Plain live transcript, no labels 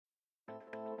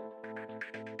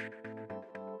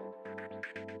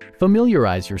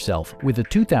Familiarize yourself with the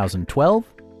 2012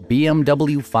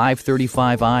 BMW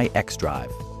 535i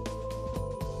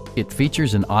xDrive. It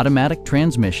features an automatic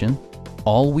transmission,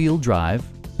 all-wheel drive,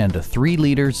 and a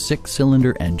 3-liter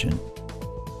 6-cylinder engine.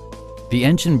 The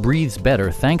engine breathes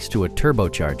better thanks to a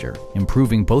turbocharger,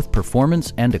 improving both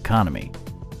performance and economy.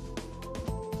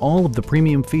 All of the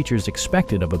premium features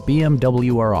expected of a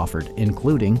BMW are offered,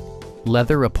 including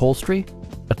leather upholstery,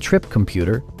 a trip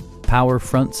computer, power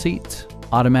front seats,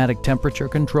 automatic temperature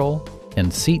control,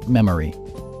 and seat memory.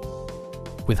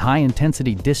 With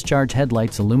high-intensity discharge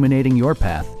headlights illuminating your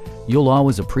path, you'll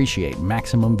always appreciate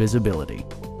maximum visibility.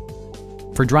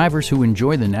 For drivers who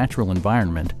enjoy the natural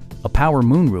environment, a power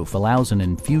moonroof allows an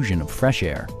infusion of fresh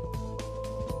air.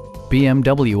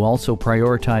 BMW also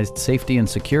prioritized safety and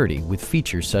security with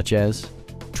features such as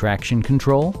traction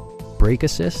control, brake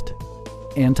assist,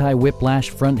 anti-whiplash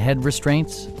front head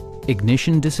restraints,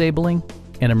 ignition disabling,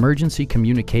 an emergency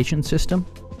communication system,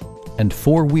 and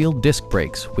 4-wheel disc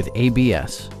brakes with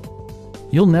ABS.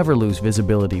 You'll never lose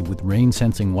visibility with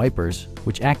rain-sensing wipers,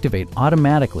 which activate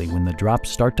automatically when the drops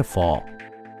start to fall.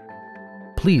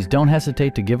 Please don't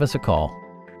hesitate to give us a call.